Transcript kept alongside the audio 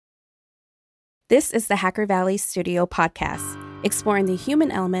This is the Hacker Valley Studio podcast, exploring the human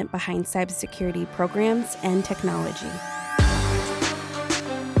element behind cybersecurity programs and technology.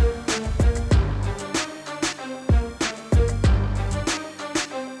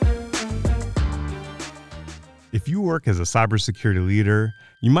 If you work as a cybersecurity leader,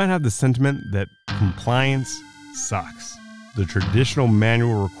 you might have the sentiment that compliance sucks. The traditional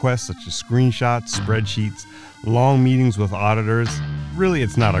manual requests such as screenshots, spreadsheets, long meetings with auditors, really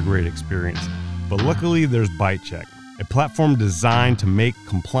it's not a great experience. But luckily there's BiteCheck, a platform designed to make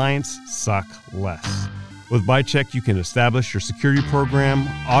compliance suck less. With BiteCheck, you can establish your security program,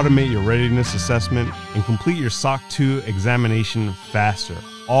 automate your readiness assessment, and complete your SOC 2 examination faster,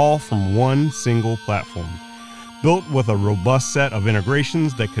 all from one single platform. Built with a robust set of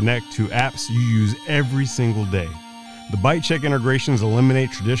integrations that connect to apps you use every single day. The BiteCheck integrations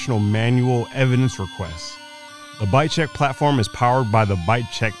eliminate traditional manual evidence requests. The BiteCheck platform is powered by the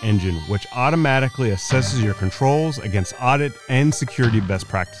BiteCheck engine, which automatically assesses your controls against audit and security best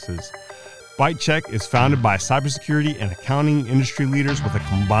practices. BiteCheck is founded by cybersecurity and accounting industry leaders with a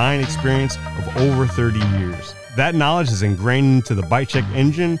combined experience of over 30 years. That knowledge is ingrained into the BiteCheck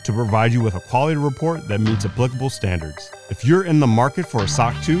engine to provide you with a quality report that meets applicable standards. If you're in the market for a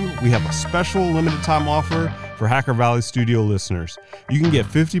SOC 2, we have a special limited time offer for Hacker Valley Studio listeners. You can get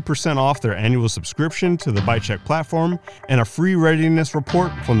 50% off their annual subscription to the BiteCheck platform and a free readiness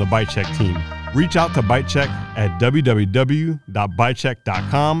report from the BiteCheck team. Reach out to BiteCheck at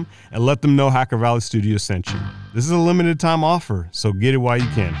www.bitecheck.com and let them know Hacker Valley Studio sent you. This is a limited time offer, so get it while you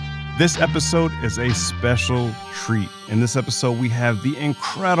can. This episode is a special treat. In this episode, we have the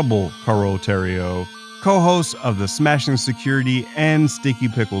incredible Carol Theriault, co-host of the Smashing Security and Sticky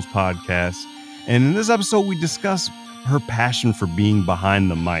Pickles podcast. And in this episode, we discuss her passion for being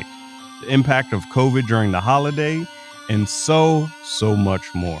behind the mic, the impact of COVID during the holiday, and so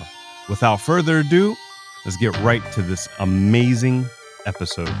much more. Without further ado, let's get right to this amazing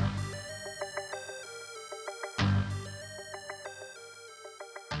episode.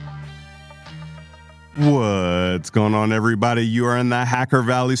 What's going on, everybody? You are in the Hacker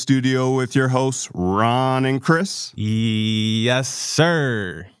Valley Studio with your hosts, Ron and Chris. Yes,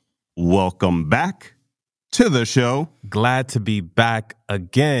 sir. Welcome back to the show. Glad to be back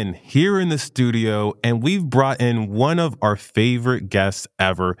again here in the studio, and we've brought in one of our favorite guests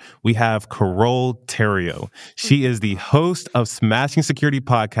ever. We have Carol Theriault. She is the host of Smashing Security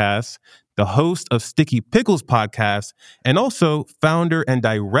Podcast, the host of Sticky Pickles Podcast, and also founder and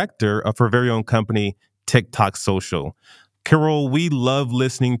director of her very own company, TikTok Social. Carol, we love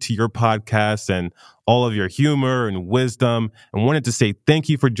listening to your podcast and all of your humor and wisdom, and wanted to say thank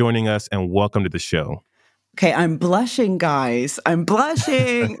you for joining us and welcome to the show. Okay, I'm blushing, guys. I'm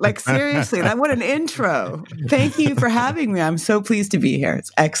blushing. Like, seriously, what an intro. Thank you for having me. I'm so pleased to be here.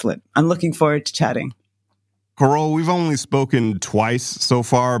 It's excellent. I'm looking forward to chatting. Carol, we've only spoken twice so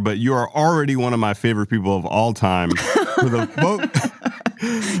far, but you are already one of my favorite people of all time.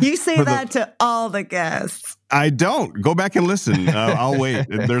 You say that to all the guests. I don't. Go back and listen. I'll wait.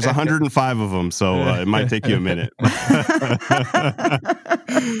 There's 105 of them, so it might take you a minute.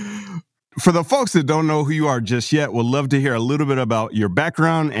 For the folks that don't know who you are just yet, we'd love to hear a little bit about your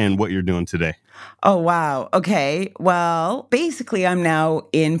background and what you're doing today. Oh, wow. Okay. Well, basically, I'm now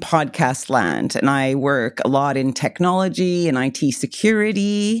in podcast land, and I work a lot in technology and IT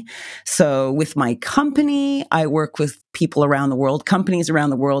security. So with my company, I work with people around the world, companies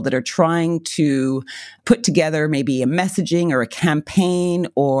around the world that are trying to put together maybe a messaging or a campaign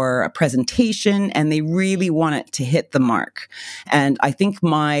or a presentation, and they really want it to hit the mark. And I think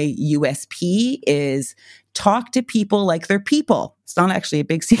my USP is talk to people like they're people. It's not actually a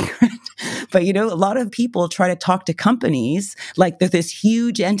big secret, but a lot of people try to talk to companies like they're this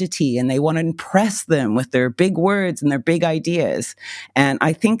huge entity and they want to impress them with their big words and their big ideas. And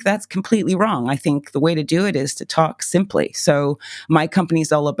I think that's completely wrong. I think the way to do it is to talk simply. So my company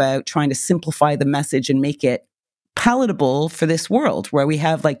is all about trying to simplify the message and make it palatable for this world where we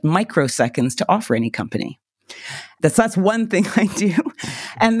have like microseconds to offer any company. That's one thing I do.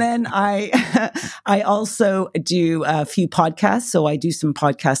 And then I also do a few podcasts. So I do some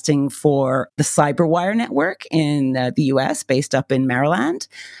podcasting for the Cyberwire Network in the US, based up in Maryland.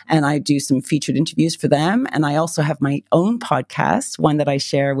 And I do some featured interviews for them. And I also have my own podcast, one that I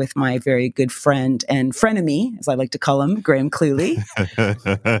share with my very good friend and frenemy, as I like to call him, Graham Cluley.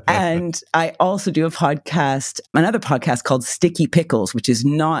 And I also do another podcast called Sticky Pickles, which is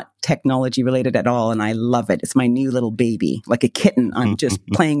not technology related at all. And I love it. It's my new little baby, like a kitten. I'm just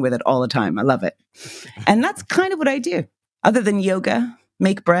playing with it all the time. I love it. And that's kind of what I do. Other than yoga,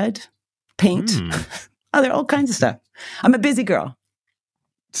 make bread, paint, all kinds of stuff. I'm a busy girl.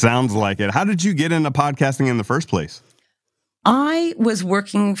 Sounds like it. How did you get into podcasting in the first place? I was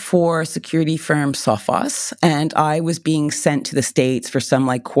working for security firm Sophos, and I was being sent to the States for some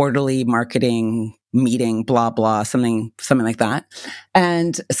like quarterly marketing meeting, blah, blah, something like that.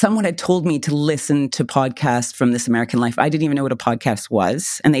 And someone had told me to listen to podcasts from This American Life. I didn't even know what a podcast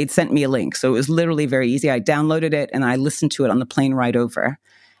was, and they'd sent me a link. So it was literally very easy. I downloaded it and I listened to it on the plane ride over.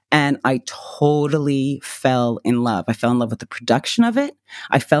 And I totally fell in love. I fell in love with the production of it.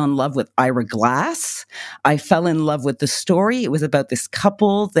 I fell in love with Ira Glass. I fell in love with the story. It was about this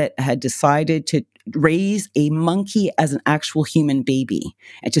couple that had decided to raise a monkey as an actual human baby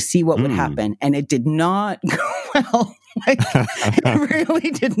and to see what would happen. And it did not go well. It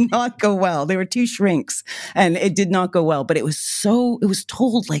really did not go well. They were two shrinks and it did not go well. But it was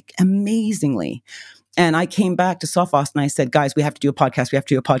told like amazingly. And I came back to Sophos and I said, guys, we have to do a podcast. We have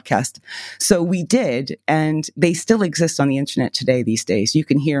to do a podcast. So we did. And they still exist on the internet today these days. You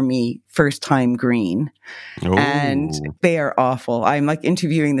can hear me first time green. Ooh. And they are awful. I'm like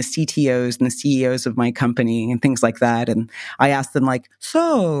interviewing the CTOs and the CEOs of my company and things like that. And I asked them like,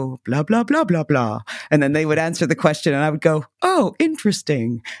 so blah, blah, blah, blah, blah. And then they would answer the question and I would go, oh,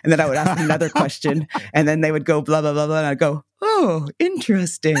 interesting. And then I would ask them another question and then they would go blah, blah, blah, blah. And I'd go, oh,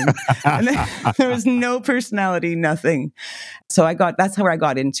 interesting. And then, there was no personality, nothing. So that's how I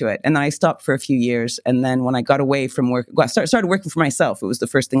got into it. And then I stopped for a few years. And then when I got away from work, I started working for myself. It was the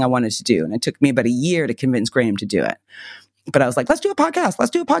first thing I wanted to do. And it took me about a year to convince Graham to do it. But I was like, let's do a podcast. Let's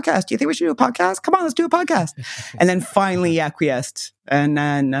do a podcast. Do you think we should do a podcast? Come on, let's do a podcast. And then finally acquiesced.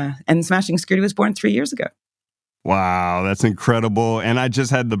 And Smashing Security was born 3 years ago. Wow, that's incredible. And I just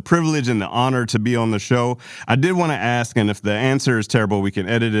had the privilege and the honor to be on the show. I did want to ask, and if the answer is terrible, we can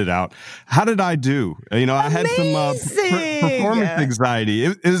edit it out. How did I do? I had some performance anxiety.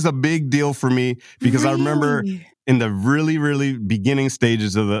 It is a big deal for me because I remember in the really, really beginning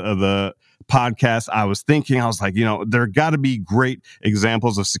stages of the podcast, I was like, there got to be great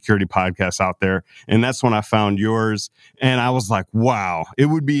examples of security podcasts out there. And that's when I found yours. And I was like, wow, it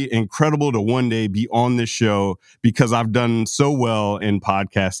would be incredible to one day be on this show because I've done so well in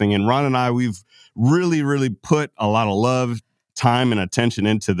podcasting. And Ron and I, we've really, really put a lot of love, time, and attention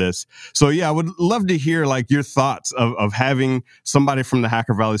into this. So yeah, I would love to hear like your thoughts of having somebody from the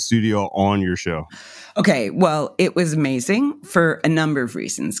Hacker Valley studio on your show. Okay, well, it was amazing for a number of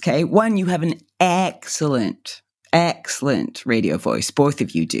reasons, okay? One, you have an excellent radio voice. Both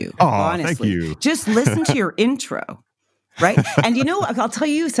of you do. Oh, honestly. Thank you. Just listen to your intro, right? And I'll tell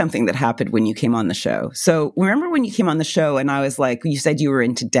you something that happened when you came on the show. So remember when you came on the show and I was like, you said you were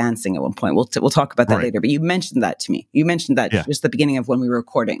into dancing at one point. We'll talk about that later, but you mentioned that to me. You mentioned that just the beginning of when we were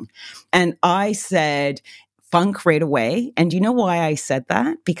recording. And I said, funk right away. And do you know why I said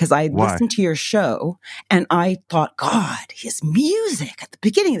that? Because I listened to your show and I thought, God, his music at the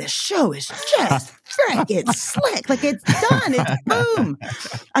beginning of the show is just freaking slick. Like it's done. It's boom.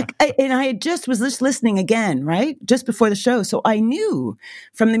 And I was just listening again, right? Just before the show. So I knew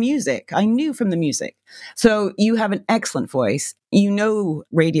from the music. So you have an excellent voice. You know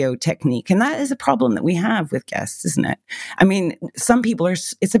radio technique. And that is a problem that we have with guests, isn't it? I mean, some people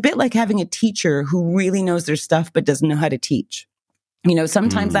it's a bit like having a teacher who really knows their stuff but doesn't know how to teach.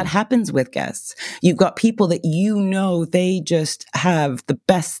 Sometimes that happens with guests. You've got people that they just have the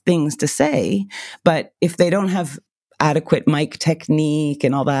best things to say, but if they don't have adequate mic technique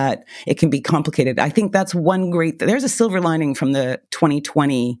and all that, it can be complicated. I think that's there's a silver lining from the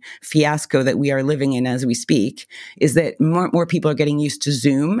 2020 fiasco that we are living in as we speak, is that more people are getting used to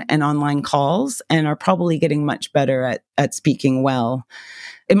Zoom and online calls and are probably getting much better at speaking well.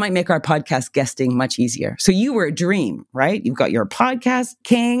 It might make our podcast guesting much easier. So you were a dream, right? You've got your podcast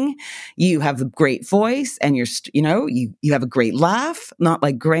king, you have a great voice, and you have a great laugh, not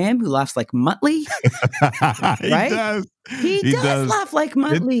like Graham, who laughs like Muttley. Right? He does laugh like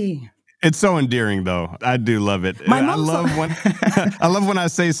Muttley. It's so endearing, though. I do love it. I love when I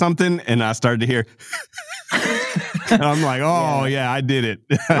say something and I start to hear. And I'm like, yeah, I did it.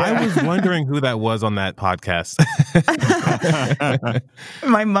 I was wondering who that was on that podcast.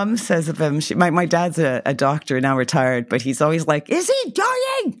 My mom says of him, my dad's a doctor, now retired, but he's always like, is he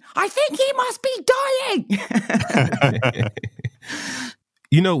dying? I think he must be dying.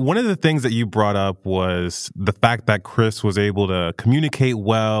 One of the things that you brought up was the fact that Chris was able to communicate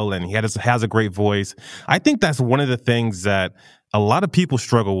well and he has a great voice. I think that's one of the things that a lot of people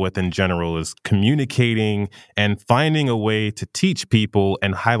struggle with in general is communicating and finding a way to teach people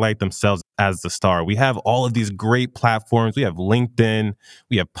and highlight themselves as the star. We have all of these great platforms. We have LinkedIn,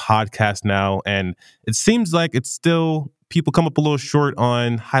 we have podcasts now, and it seems like it's still people come up a little short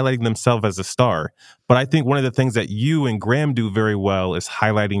on highlighting themselves as a star. But I think one of the things that you and Graham do very well is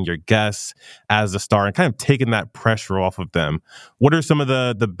highlighting your guests as a star and kind of taking that pressure off of them. What are some of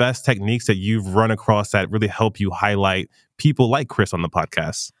the best techniques that you've run across that really help you highlight people like Chris on the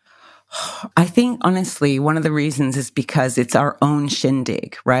podcast? I think, honestly, one of the reasons is because it's our own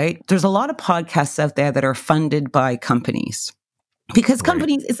shindig, right? There's a lot of podcasts out there that are funded by companies. Because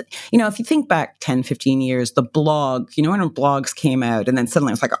companies, if you think back 10, 15 years, the blog, when blogs came out and then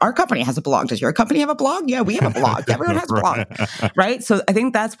suddenly it's like, our company has a blog. Does your company have a blog? Yeah, we have a blog. Everyone has a blog, right? So I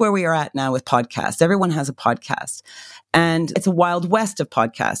think that's where we are at now with podcasts. Everyone has a podcast. And it's a wild west of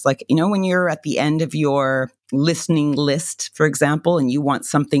podcasts. Like, when you're at the end of your listening list, for example, and you want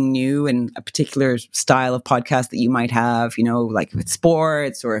something new and a particular style of podcast that you might have, like if it's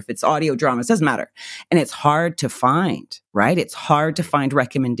sports or if it's audio dramas, doesn't matter. And it's hard to find, right? It's hard to find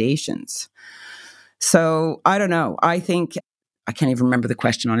recommendations. So I don't know. I think I can't even remember the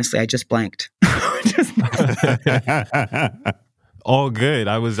question, honestly. I just blanked. All good.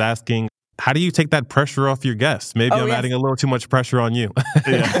 I was asking, how do you take that pressure off your guests? Maybe I'm adding a little too much pressure on you.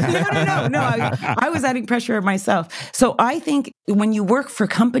 No. I was adding pressure on myself. So I think when you work for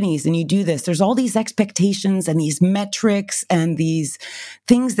companies and you do this, there's all these expectations and these metrics and these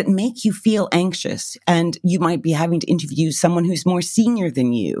things that make you feel anxious. And you might be having to interview someone who's more senior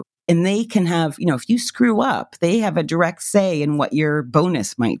than you. And they can have, if you screw up, they have a direct say in what your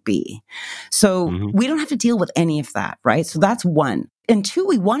bonus might be. So we don't have to deal with any of that, right? So that's one. And two,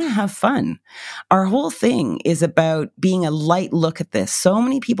 we want to have fun. Our whole thing is about being a light look at this. So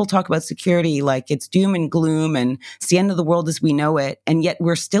many people talk about security like it's doom and gloom and it's the end of the world as we know it. And yet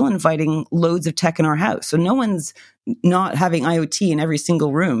we're still inviting loads of tech in our house. So no one's not having IoT in every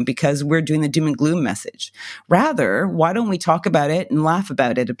single room because we're doing the doom and gloom message. Rather, why don't we talk about it and laugh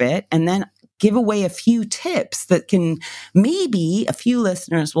about it a bit and then give away a few tips that can, maybe a few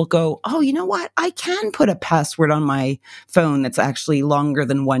listeners will go, oh, you know what? I can put a password on my phone that's actually longer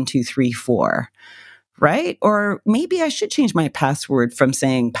than 1, 2, 3, 4, right? Or maybe I should change my password from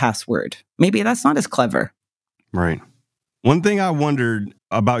saying password. Maybe that's not as clever. Right. One thing I wondered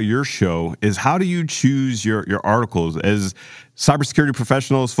about your show is how do you choose your articles? As cybersecurity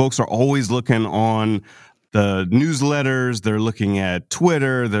professionals, folks are always looking on the newsletters, they're looking at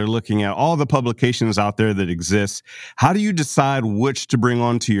Twitter, they're looking at all the publications out there that exist. How do you decide which to bring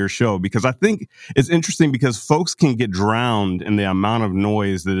onto your show? Because I think it's interesting because folks can get drowned in the amount of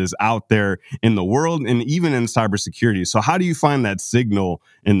noise that is out there in the world and even in cybersecurity. So how do you find that signal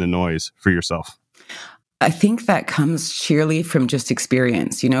in the noise for yourself? I think that comes sheerly from just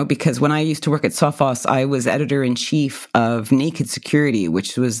experience, because when I used to work at Sophos, I was editor-in-chief of Naked Security,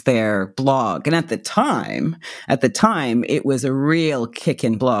 which was their blog. And at the time, it was a real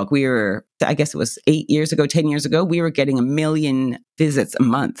kick-in blog. We were, I guess it was 10 years ago, we were getting 1 million visits a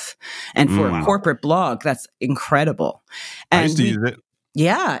month. And for a corporate blog, that's incredible. And I used to use it.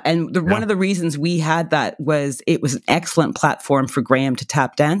 Yeah. And one of the reasons we had that was it was an excellent platform for Graham to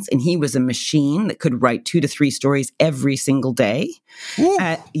tap dance. And he was a machine that could write 2 to 3 stories every single day.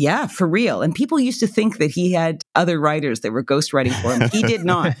 Yeah, for real. And people used to think that he had other writers that were ghostwriting for him. He did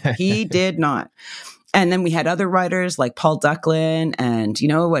not. He did not. And then we had other writers like Paul Ducklin and,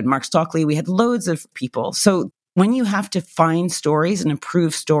 Mark Stockley. We had loads of people. So when you have to find stories and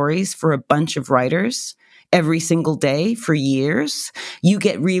improve stories for a bunch of writers every single day for years, you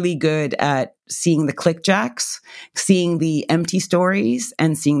get really good at seeing the clickjacks, seeing the empty stories,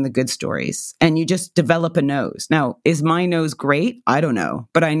 and seeing the good stories. And you just develop a nose. Now, is my nose great? I don't know.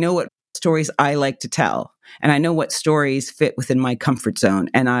 But I know what stories I like to tell. And I know what stories fit within my comfort zone.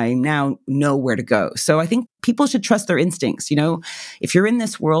 And I now know where to go. So I think people should trust their instincts. If you're in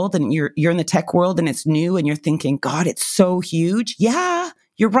this world and you're in the tech world and it's new and you're thinking, God, it's so huge. Yeah.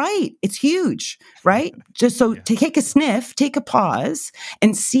 You're right. It's huge, right? Just so to take a sniff, take a pause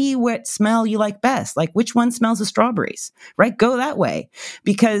and see what smell you like best. Like which one smells of strawberries, right? Go that way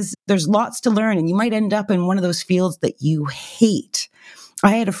because there's lots to learn and you might end up in one of those fields that you hate.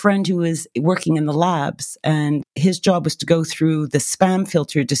 I had a friend who was working in the labs and his job was to go through the spam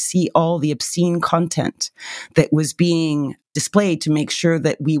filter to see all the obscene content that was being displayed to make sure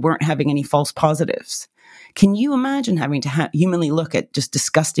that we weren't having any false positives. Can you imagine having to humanly look at just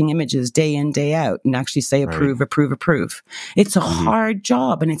disgusting images day in, day out and actually say approve, approve, approve? It's a hard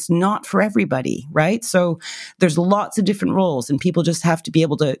job and it's not for everybody, right? So there's lots of different roles and people just have to be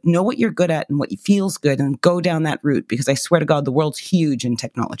able to know what you're good at and what feels good and go down that route because I swear to God, the world's huge in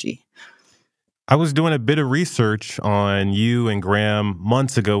technology. I was doing a bit of research on you and Graham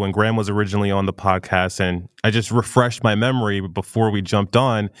months ago when Graham was originally on the podcast, and I just refreshed my memory before we jumped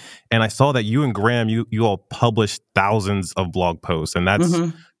on, and I saw that you and Graham, you all published thousands of blog posts, and that's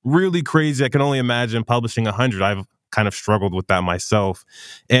really crazy. I can only imagine publishing 100. I've kind of struggled with that myself.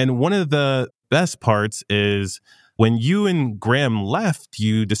 And one of the best parts is when you and Graham left,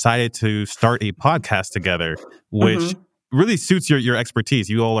 you decided to start a podcast together, which really suits your expertise.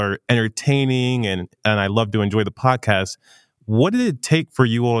 You all are entertaining, and I love to enjoy the podcast. What did it take for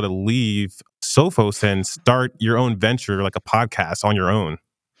you all to leave Sophos and start your own venture, like a podcast on your own?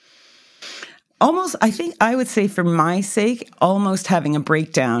 Almost, I think I would say for my sake, almost having a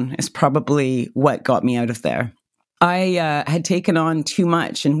breakdown is probably what got me out of there. I had taken on too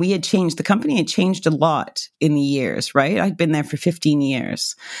much, and we had changed. The company had changed a lot in the years, right? I'd been there for 15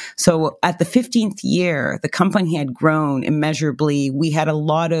 years. So at the 15th year, the company had grown immeasurably. We had a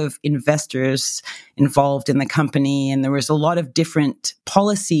lot of investors involved in the company, and there was a lot of different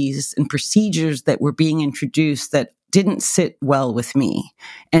policies and procedures that were being introduced that didn't sit well with me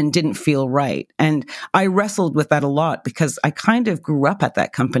and didn't feel right. And I wrestled with that a lot because I kind of grew up at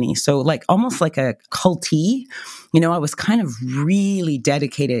that company. So like almost like a cultee, I was kind of really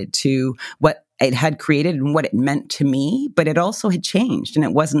dedicated to what it had created and what it meant to me, but it also had changed and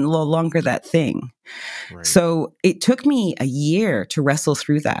it wasn't no longer that thing. Right. So it took me a year to wrestle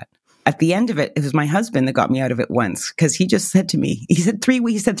through that. At the end of it, it was my husband that got me out of it once because he just said to me, he said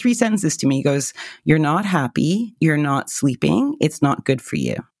three sentences to me. He goes, "You're not happy. You're not sleeping. It's not good for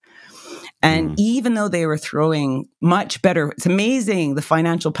you." And even though they were throwing much better, it's amazing the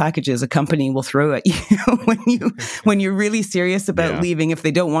financial packages a company will throw at you when you're really serious about leaving if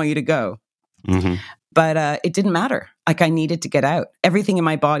they don't want you to go. But it didn't matter. Like I needed to get out. Everything in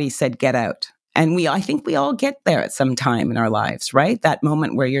my body said, get out. And I think we all get there at some time in our lives, right? That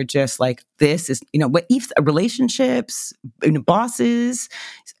moment where you're just like, this is, if relationships, bosses,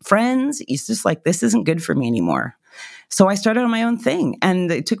 friends, it's just like, this isn't good for me anymore. So I started on my own thing,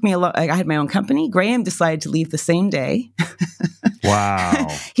 and it took me a lot. I had my own company. Graham decided to leave the same day. Wow.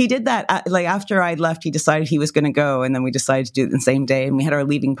 He did that. Like after I'd left, he decided he was going to go, and then we decided to do it the same day. And we had our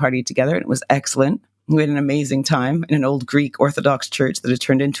leaving party together, and it was excellent. We had an amazing time in an old Greek Orthodox church that had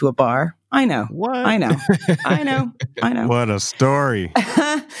turned into a bar. I know. What? I know. What a story.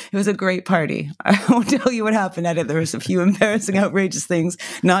 It was a great party. I won't tell you what happened at it. There was a few embarrassing, outrageous things,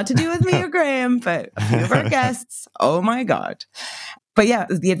 not to do with me or Graham, but a few of our guests. Oh my God. But yeah,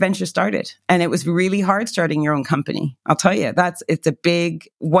 the adventure started, and it was really hard starting your own company. I'll tell you, it's a big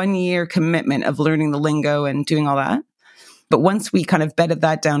 1-year commitment of learning the lingo and doing all that. But once we kind of bedded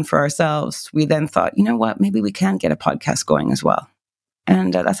that down for ourselves, we then thought, you know what, maybe we can get a podcast going as well.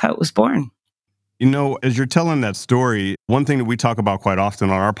 And that's how it was born. As you're telling that story, one thing that we talk about quite often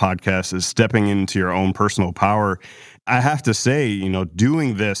on our podcast is stepping into your own personal power. I have to say,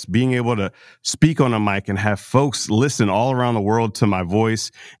 doing this, being able to speak on a mic and have folks listen all around the world to my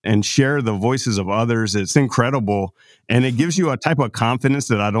voice and share the voices of others, it's incredible. And it gives you a type of confidence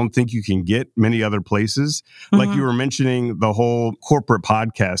that I don't think you can get many other places. Like you were mentioning the whole corporate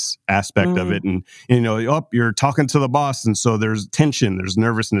podcast aspect of it. And, you're talking to the boss. And so there's tension, there's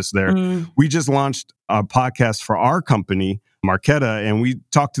nervousness there. We just launched a podcast for our company, Marqeta, and we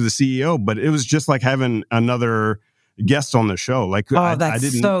talked to the CEO, but it was just like having another guest on the show. Like,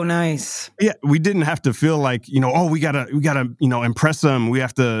 that's so nice. Yeah, we didn't have to feel like, we gotta, impress them. We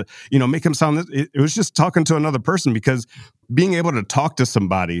have to, make them sound. It was just talking to another person, because being able to talk to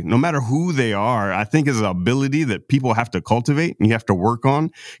somebody, no matter who they are, I think is an ability that people have to cultivate and you have to work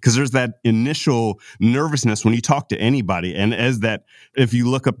on, because there's that initial nervousness when you talk to anybody. And if you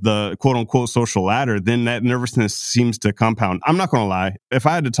look up the quote unquote social ladder, then that nervousness seems to compound. I'm not going to lie. If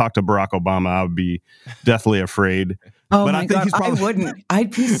I had to talk to Barack Obama, I would be deathly afraid. Oh but my God, I wouldn't.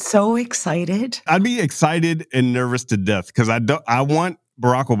 I'd be so excited. I'd be excited and nervous to death, because I want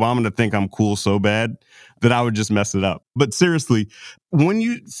Barack Obama to think I'm cool so bad that I would just mess it up. But seriously, when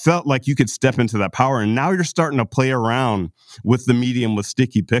you felt like you could step into that power and now you're starting to play around with the medium with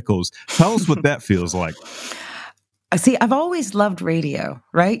Sticky Pickles, tell us what that feels like. See, I've always loved radio,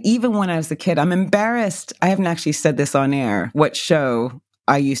 right? Even when I was a kid. I'm embarrassed. I haven't actually said this on air, what show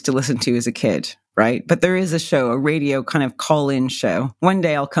I used to listen to as a kid, right? But there is a radio kind of call-in show. One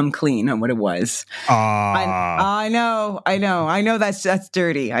day I'll come clean on what it was. I know that's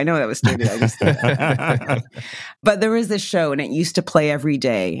dirty. I know that was dirty. But there was this show, and it used to play every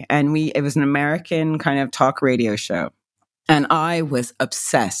day. And it was an American kind of talk radio show. And I was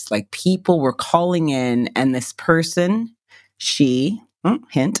obsessed. Like, people were calling in, and this person,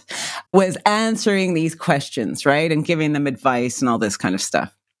 hint, was answering these questions, right? And giving them advice and all this kind of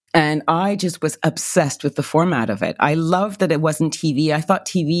stuff. And I just was obsessed with the format of it. I loved that it wasn't TV. I thought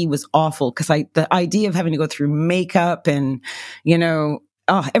TV was awful because the idea of having to go through makeup and,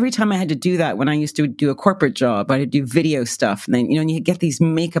 every time I had to do that when I used to do a corporate job, I had to do video stuff. And then, you get these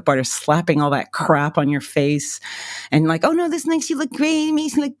makeup artists slapping all that crap on your face and like, oh no, this makes you look great. It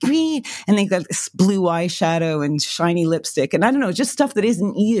makes you look great. And they got this blue eyeshadow and shiny lipstick. And I don't know, just stuff that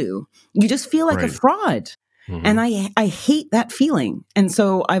isn't you. You just feel like a fraud. Mm-hmm. And I hate that feeling. And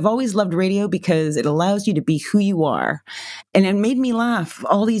so I've always loved radio because it allows you to be who you are. And it made me laugh.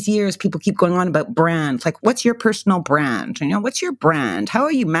 All these years, people keep going on about brand. Like, what's your personal brand? What's your brand? How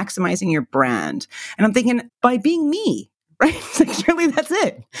are you maximizing your brand? And I'm thinking, by being me, right? Like, surely that's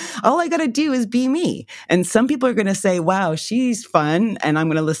it. All I got to do is be me. And some people are going to say, wow, she's fun. And I'm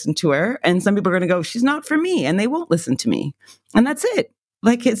going to listen to her. And some people are going to go, she's not for me. And they won't listen to me. And that's it.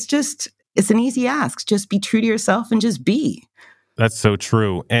 Like, it's an easy ask. Just be true to yourself and just be. That's so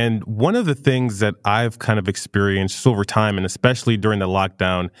true. And one of the things that I've kind of experienced over time, and especially during the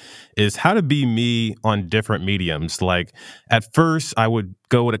lockdown, is how to be me on different mediums. Like at first, I would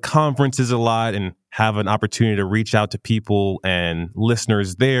go to conferences a lot and have an opportunity to reach out to people and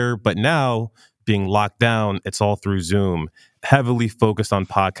listeners there. But now, being locked down, it's all through Zoom, heavily focused on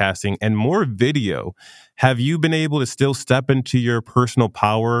podcasting and more video. Have you been able to still step into your personal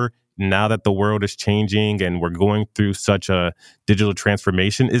power now that the world is changing and we're going through such a digital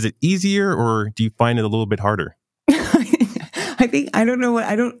transformation? Is it easier or do you find it a little bit harder?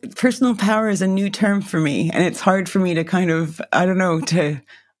 Personal power is a new term for me. And it's hard for me to to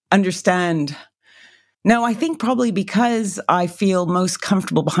understand. No, I think probably because I feel most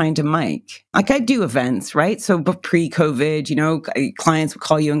comfortable behind a mic. Like I do events, right? So pre-COVID, clients would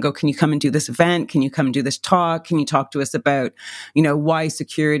call you and go, can you come and do this event? Can you come and do this talk? Can you talk to us about, why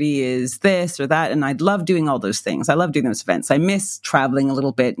security is this or that? And I'd love doing all those things. I love doing those events. I miss traveling a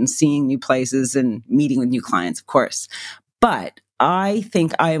little bit and seeing new places and meeting with new clients, of course. But I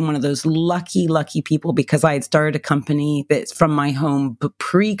think I am one of those lucky people because I had started a company that's from my home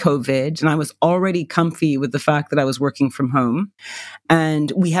pre-COVID and I was already comfy with the fact that I was working from home.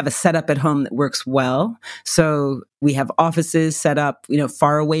 And we have a setup at home that works well. So we have offices set up,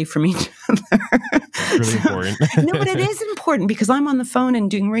 far away from each other. Really important. No, but it is important because I'm on the phone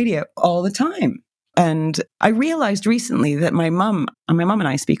and doing radio all the time. And I realized recently that my mom and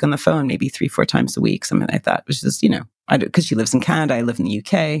I speak on the phone maybe 3-4 times a week, something like that, which is, because she lives in Canada, I live in the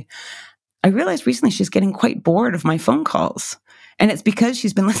UK. I realized recently she's getting quite bored of my phone calls. And it's because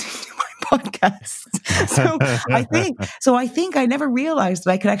she's been listening to my podcast. So I think I never realized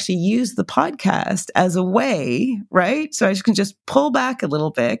that I could actually use the podcast as a way, right? So I can just pull back a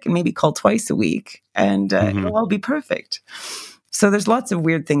little bit and maybe call twice a week and it'll all be perfect. So there's lots of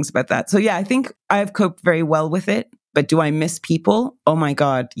weird things about that. So yeah, I think I've coped very well with it. But do I miss people? Oh my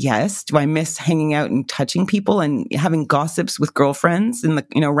God, yes. Do I miss hanging out and touching people and having gossips with girlfriends in the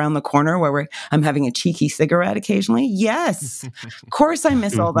around the corner where I'm having a cheeky cigarette occasionally? Yes. Of course I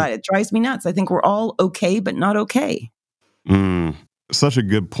miss all that. It drives me nuts. I think we're all okay, but not okay. Such a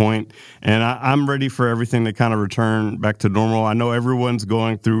good point. And I'm ready for everything to kind of return back to normal. I know everyone's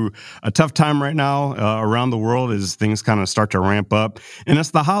going through a tough time right now around the world as things kind of start to ramp up. And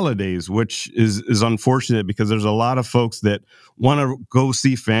it's the holidays, which is unfortunate because there's a lot of folks that want to go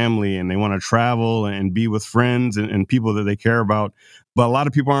see family and they want to travel and be with friends and people that they care about. But a lot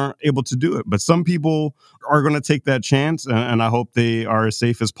of people aren't able to do it. But some people are going to take that chance, and I hope they are as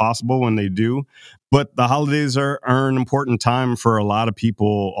safe as possible when they do. But the holidays are an important time for a lot of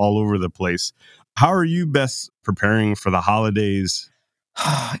people all over the place. How are you best preparing for the holidays?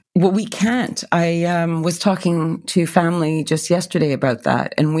 Well, we can't. I was talking to family just yesterday about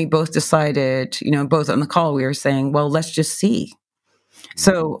that, and we both decided, both on the call, we were saying, well, let's just see.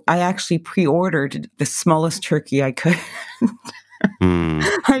 So I actually pre-ordered the smallest turkey I could.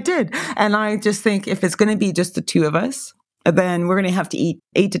 I did. And I just think if it's going to be just the two of us, then we're going to have to eat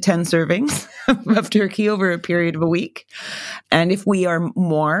 8 to 10 servings of turkey over a period of a week. And if we are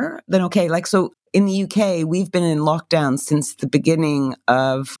more, then okay. So in the UK, we've been in lockdown since the beginning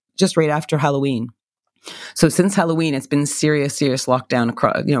of just right after Halloween. So since Halloween, it's been serious lockdown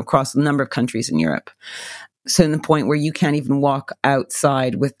across a number of countries in Europe. So in the point where you can't even walk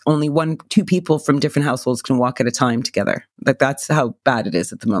outside with only 1-2 people from different households can walk at a time together. Like that's how bad it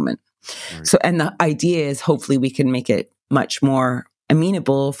is at the moment. Right. So, and the idea is hopefully we can make it much more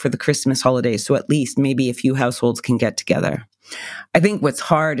amenable for the Christmas holidays. So at least maybe a few households can get together. I think what's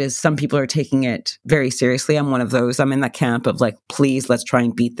hard is some people are taking it very seriously. I'm one of those. I'm in that camp of like, please, let's try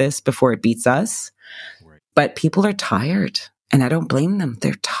and beat this before it beats us. Right. But people are tired. And I don't blame them.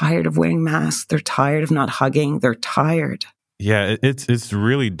 They're tired of wearing masks. They're tired of not hugging. They're tired. Yeah, it's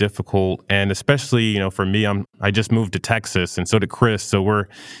really difficult, and especially for me, I just moved to Texas, and so did Chris, so we're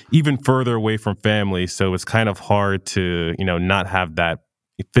even further away from family. So it's kind of hard to not have that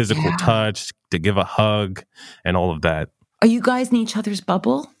physical touch, to give a hug, and all of that. Are you guys in each other's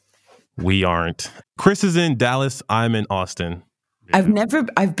bubble? We aren't. Chris is in Dallas. I'm in Austin. Yeah.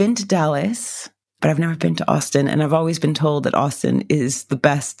 I've been to Dallas, but I've never been to Austin. And I've always been told that Austin is the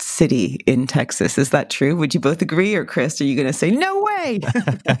best city in Texas. Is that true? Would you both agree? Or Chris, are you going to say, no way?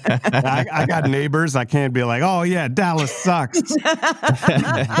 I got neighbors. I can't be like, oh yeah, Dallas sucks.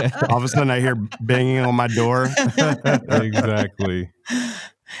 All of a sudden I hear banging on my door. Exactly.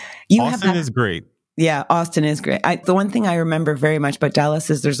 Austin is great. Yeah, Austin is great. The one thing I remember very much about Dallas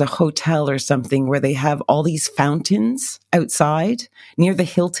is there's a hotel or something where they have all these fountains outside near the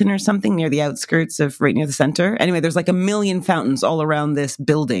Hilton or something, near the outskirts of right near the center. Anyway, there's like 1 million fountains all around this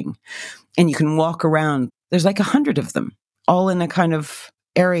building, and you can walk around. There's like 100 of them all in a kind of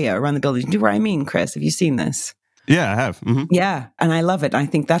area around the building. Do you know what I mean, Chris? Have you seen this? Yeah, I have. Mm-hmm. Yeah, and I love it. I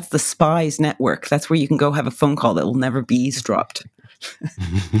think that's the Spies network. That's where you can go have a phone call that will never be eavesdropped.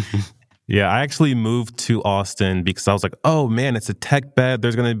 Yeah, I actually moved to Austin because I was like, oh man, it's a tech bed.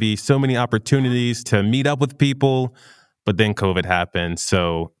 There's going to be so many opportunities to meet up with people. But then COVID happened.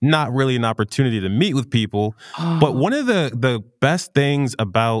 So not really an opportunity to meet with people. Oh. But one of the best things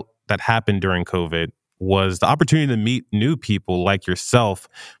about that happened during COVID was the opportunity to meet new people like yourself.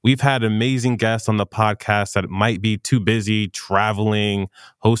 We've had amazing guests on the podcast that might be too busy traveling,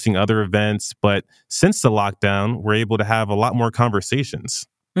 hosting other events. But since the lockdown, we're able to have a lot more conversations.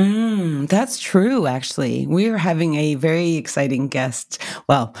 That's true, actually. We're having a very exciting guest.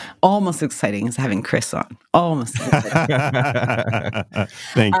 Well, almost exciting as having Chris on. Almost exciting.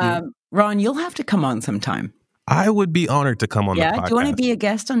 Thank you. Ron, you'll have to come on sometime. I would be honored to come on the podcast. Yeah, do you want to be a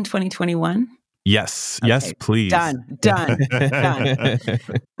guest on 2021? Yes. Okay. Yes, please. Done.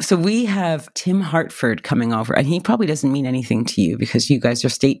 So we have Tim Hartford coming over, and he probably doesn't mean anything to you because you guys are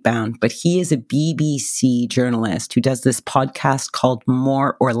state bound, but he is a BBC journalist who does this podcast called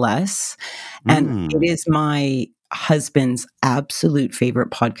More or Less. And it is my husband's absolute favorite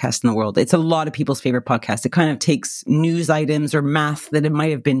podcast in the world. It's a lot of people's favorite podcast. It kind of takes news items or math that it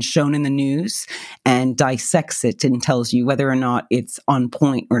might have been shown in the news and dissects it and tells you whether or not it's on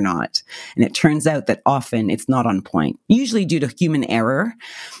point or not. And it turns out that often it's not on point, usually due to human error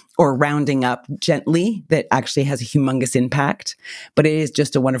or rounding up gently that actually has a humongous impact. But it is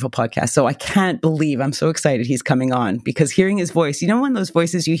just a wonderful podcast. So I can't believe, I'm so excited he's coming on, because hearing his voice, one of those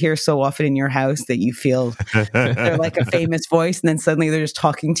voices you hear so often in your house that you feel they're like a famous voice and then suddenly they're just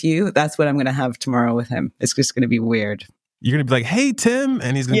talking to you. That's what I'm going to have tomorrow with him. It's just going to be weird. You're going to be like, hey, Tim.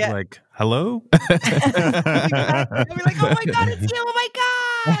 And he's going to be like, hello? I'll be like, oh my God, it's you. Oh my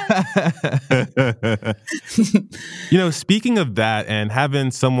God. Speaking of that and having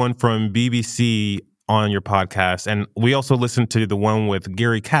someone from BBC on your podcast, and we also listened to the one with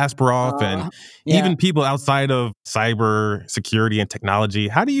Gary Kasparov and even people outside of cyber security and technology.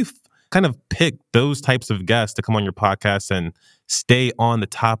 How do you kind of pick those types of guests to come on your podcast and stay on the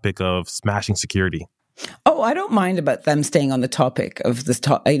topic of smashing security? Oh, I don't mind about them staying on the topic of this.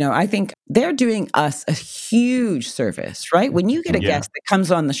 I think they're doing us a huge service, right? When you get a guest that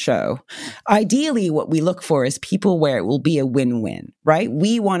comes on the show, ideally what we look for is people where it will be a win-win, right?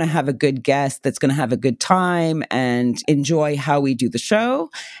 We want to have a good guest that's going to have a good time and enjoy how we do the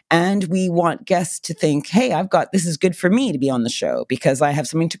show. And we want guests to think, hey, this is good for me to be on the show because I have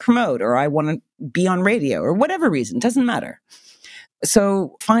something to promote or I want to be on radio or whatever reason. It doesn't matter.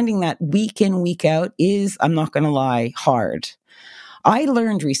 So finding that week in, week out is, I'm not going to lie, hard. I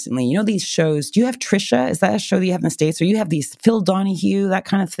learned recently, these shows, do you have Trisha? Is that a show that you have in the States? Or you have these Phil Donahue, that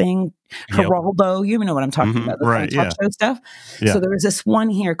kind of thing? Geraldo, you know what I'm talking about, the right, talk show stuff. Yeah. So there was this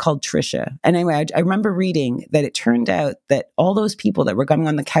one here called Trisha. And anyway, I remember reading that it turned out that all those people that were coming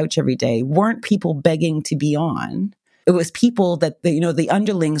on the couch every day weren't people begging to be on. It was people that, the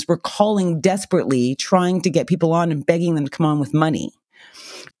underlings were calling desperately, trying to get people on and begging them to come on with money.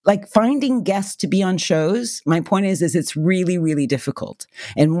 Like finding guests to be on shows, my point is it's really, really difficult.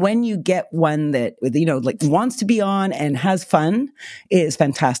 And when you get one that, wants to be on and has fun, it is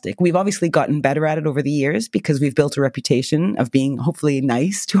fantastic. We've obviously gotten better at it over the years because we've built a reputation of being hopefully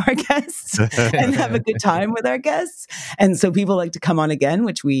nice to our guests and have a good time with our guests. And so people like to come on again,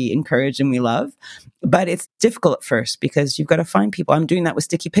 which we encourage and we love. But it's difficult at first because you've got to find people. I'm doing that with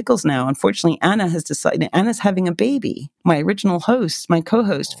Sticky Pickles now. Unfortunately, Anna has decided, Anna's having a baby. My original host, my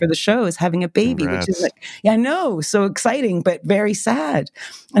co-host for the show is having a baby, Congrats. which is like, yeah, I know, so exciting, but very sad.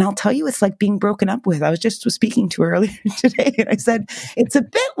 And I'll tell you, it's like being broken up with. I was speaking to her earlier today, and I said, it's a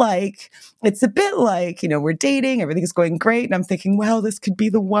bit like, we're dating, everything's going great. And I'm thinking, well, this could be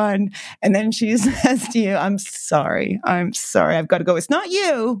the one. And then she says to you, I'm sorry, I've got to go. It's not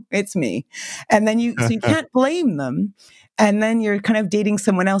you, it's me. And then so you can't blame them. And then you're kind of dating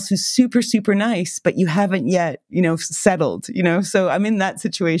someone else who's super, super nice, but you haven't yet, settled, So I'm in that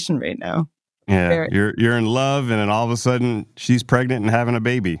situation right now. Yeah, you're in love, and then all of a sudden she's pregnant and having a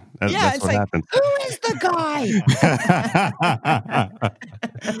baby. That's what happens. Who is the guy?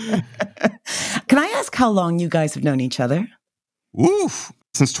 Can I ask how long you guys have known each other? Oof,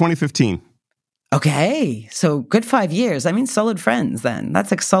 since 2015. Okay, so good 5 years. I mean, solid friends then.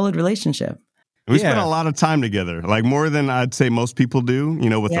 That's a solid relationship. We spent a lot of time together, like more than I'd say most people do,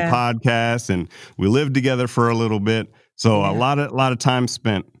 with the podcast, and we lived together for a little bit. So a lot of time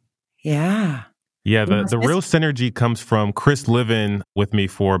spent. Yeah. Yeah, the real synergy comes from Chris living with me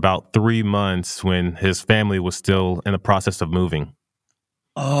for about 3 months when his family was still in the process of moving.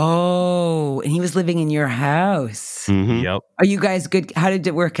 Oh, and he was living in your house. Mm-hmm. Yep. Are you guys good? How did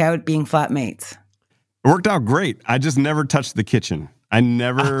it work out being flatmates? It worked out great. I just never touched the kitchen. I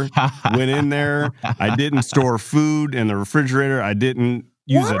never went in there. I didn't store food in the refrigerator. I didn't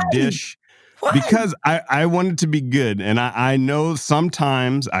use a dish. Why? Because I wanted to be good. And I know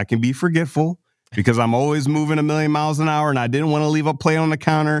sometimes I can be forgetful because I'm always moving a million miles an hour, and I didn't want to leave a plate on the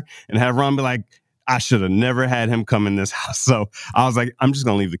counter and have Ron be like, I should have never had him come in this house. So I was like, I'm just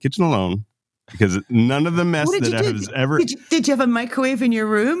going to leave the kitchen alone because none of the mess that has ever... Did you have a microwave in your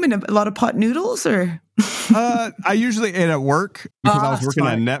room and a lot of pot noodles, or... I usually ate at work because I was working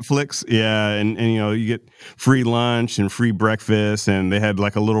at Netflix. Yeah. And you get free lunch and free breakfast, and they had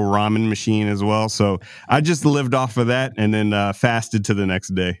like a little ramen machine as well. So I just lived off of that and then fasted to the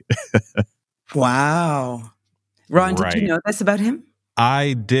next day. Wow. Ron, did you know this about him?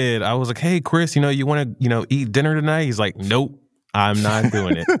 I did. I was like, hey, Chris, you want to, eat dinner tonight? He's like, nope, I'm not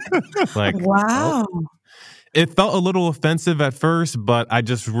doing it. Like, wow. Oh. It felt a little offensive at first, but I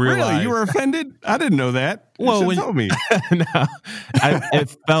just realized... Really? You were offended? I didn't know that. You told me. No,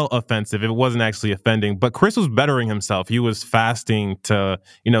 it felt offensive. It wasn't actually offending, but Chris was bettering himself. He was fasting to,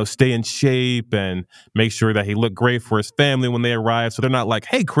 stay in shape and make sure that he looked great for his family when they arrived. So they're not like,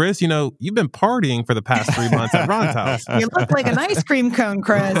 hey, Chris, you've been partying for the past 3 months at Ron's house. You look like an ice cream cone,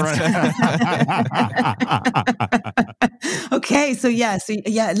 Chris. Okay, so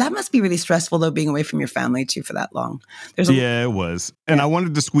that must be really stressful, though, being away from your family, too, for that long. It was. And I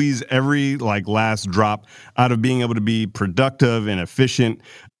wanted to squeeze every last drop out of being able to be productive and efficient.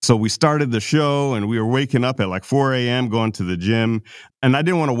 So we started the show, and we were waking up at 4 a.m. going to the gym. And I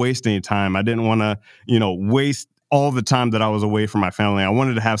didn't want to waste any time. I didn't want to, waste all the time that I was away from my family. I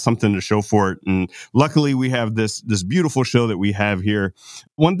wanted to have something to show for it. And luckily we have this beautiful show that we have here.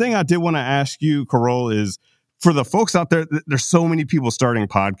 One thing I did want to ask you, Carol, is for the folks out there, there's so many people starting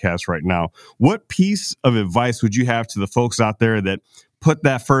podcasts right now. What piece of advice would you have to the folks out there that put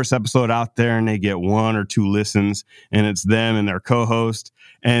that first episode out there and they get 1 or 2 listens, and it's them and their co-host,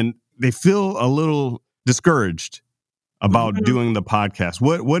 and they feel a little discouraged about doing the podcast?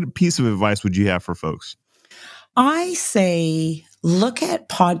 What piece of advice would you have for folks? I say, look at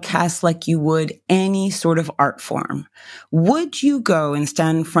podcasts like you would any sort of art form. Would you go and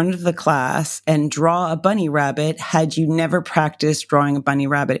stand in front of the class and draw a bunny rabbit had you never practiced drawing a bunny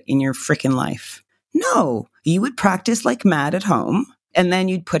rabbit in your freaking life? No, you would practice like mad at home, and then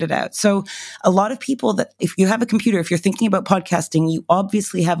you'd put it out. So a lot of people that, if you have a computer, if you're thinking about podcasting, you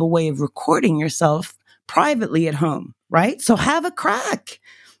obviously have a way of recording yourself privately at home, right? So have a crack.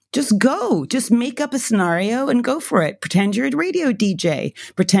 Just go. Just make up a scenario and go for it. Pretend you're a radio DJ.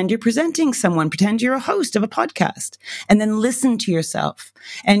 Pretend you're presenting someone. Pretend you're a host of a podcast. And then listen to yourself.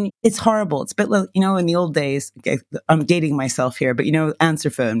 And it's horrible. It's a bit like, in the old days, okay, I'm dating myself here, but answer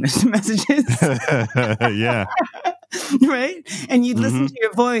phone messages. Yeah. Right? And you'd listen to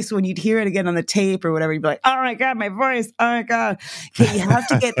your voice when you'd hear it again on the tape or whatever. You'd be like, oh my God, my voice. Oh my God. Okay, you have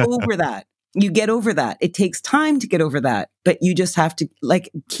to get over that. You get over that. It takes time to get over that, but you just have to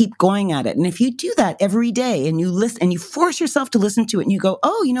keep going at it. And if you do that every day and you listen and you force yourself to listen to it and you go,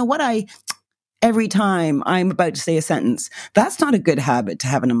 oh, you know what? Every time I'm about to say a sentence, that's not a good habit to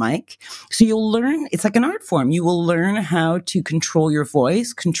have in a mic. So you'll learn, it's like an art form. You will learn how to control your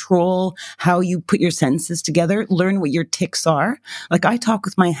voice, control how you put your sentences together, learn what your tics are. I talk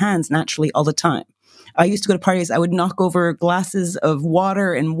with my hands naturally all the time. I used to go to parties. I would knock over glasses of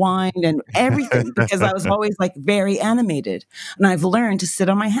water and wine and everything because I was always like very animated. And I've learned to sit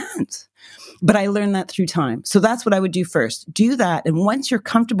on my hands. But I learned that through time. So that's what I would do first. Do that. And once you're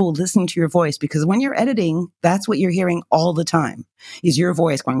comfortable listening to your voice, because when you're editing, that's what you're hearing all the time is your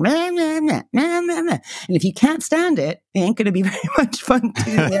voice going, meh, meh, meh, meh, meh, meh. And if you can't stand it, it ain't going to be very much fun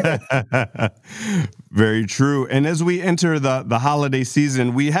to edit. Very true. And as we enter the holiday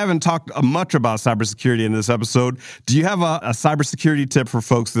season, we haven't talked much about cybersecurity in this episode. Do you have a cybersecurity tip for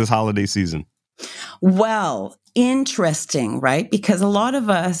folks this holiday season? Well, interesting, right? Because a lot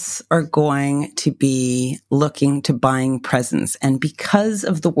of us are going to be looking to buying presents. And because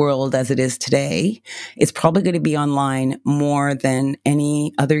of the world as it is today, it's probably going to be online more than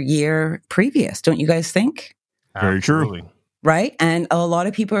any other year previous. Don't you guys think? Very true. Right? And a lot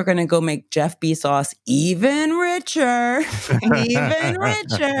of people are going to go make Jeff Bezos even richer,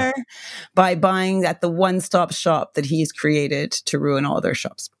 by buying at the one-stop shop that he's created to ruin all their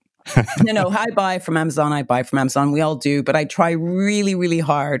shops. I buy from Amazon. We all do, but I try really, really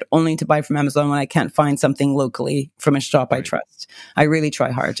hard only to buy from Amazon when I can't find something locally from a shop I trust. I really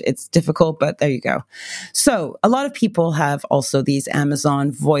try hard. It's difficult, but there you go. So a lot of people have also these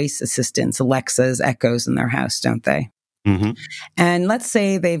Amazon voice assistants, Alexas, Echoes in their house, don't they? Mm-hmm. And let's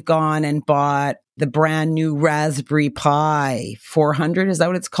say they've gone and bought the brand new Raspberry Pi 400. Is that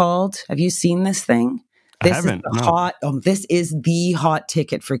what it's called? Have you seen this thing? This is the hot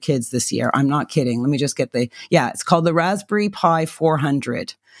ticket for kids this year. I'm not kidding. Let me just get it's called the Raspberry Pi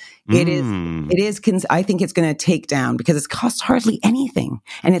 400. It is, I think it's going to take down because it costs hardly anything.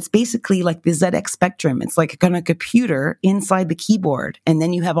 And it's basically like the ZX Spectrum. It's like a computer inside the keyboard. And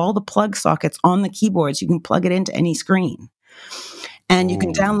then you have all the plug sockets on the keyboard so you can plug it into any screen. And you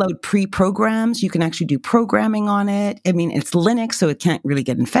can download pre-programs. You can actually do programming on it. I mean, it's Linux, so it can't really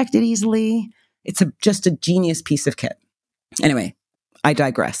get infected easily. It's just a genius piece of kit. Anyway, I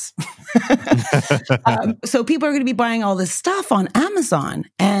digress. So people are going to be buying all this stuff on Amazon,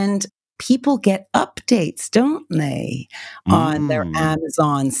 and people get updates, don't they, on their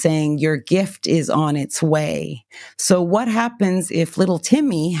Amazon saying your gift is on its way. So what happens if little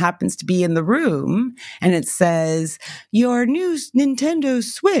Timmy happens to be in the room and it says, your new Nintendo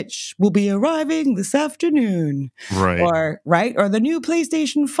Switch will be arriving this afternoon? Right. Or the new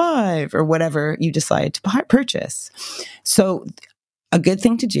PlayStation 5 or whatever you decide to purchase. So a good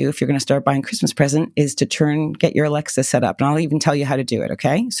thing to do if you're going to start buying Christmas present is to get your Alexa set up. And I'll even tell you how to do it,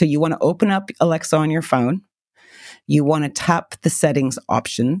 okay? So you want to open up Alexa on your phone. You want to tap the settings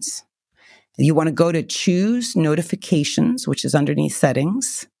options. You want to go to choose notifications, which is underneath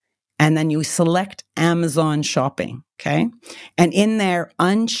settings. And then you select Amazon shopping, okay? And in there,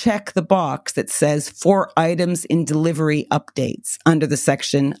 uncheck the box that says for items in delivery updates under the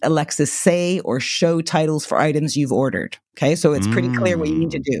section Alexa say or show titles for items you've ordered, okay? So it's pretty clear what you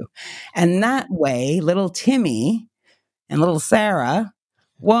need to do. And that way, little Timmy and little Sarah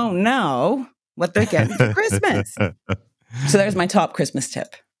won't know what they're getting for Christmas. So there's my top Christmas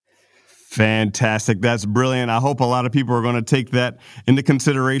tip. Fantastic. That's brilliant. I hope a lot of people are going to take that into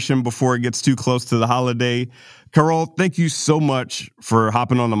consideration before it gets too close to the holiday. Carol, thank you so much for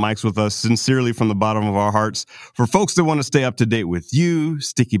hopping on the mics with us, sincerely from the bottom of our hearts. For folks that want to stay up to date with you,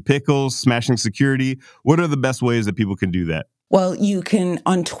 Sticky Pickles, Smashing Security, what are the best ways that people can do that? Well, you can,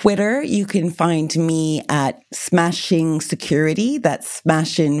 on Twitter, you can find me at Smashing Security. That's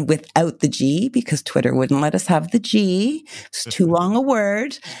smashing without the G because Twitter wouldn't let us have the G. It's too long a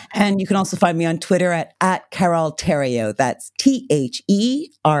word. And you can also find me on Twitter at Carol Theriault. That's THERIAULT.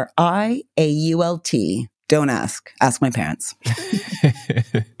 Don't ask. Ask my parents.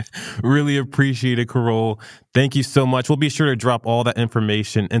 Really appreciate it, Carol. Thank you so much. We'll be sure to drop all that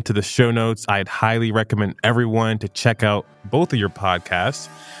information into the show notes. I'd highly recommend everyone to check out both of your podcasts.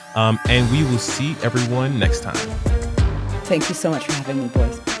 And we will see everyone next time. Thank you so much for having me,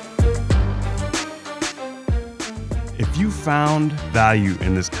 boys. If you found value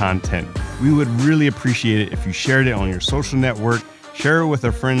in this content, we would really appreciate it if you shared it on your social network, share it with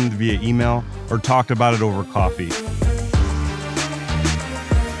a friend via email, or talked about it over coffee.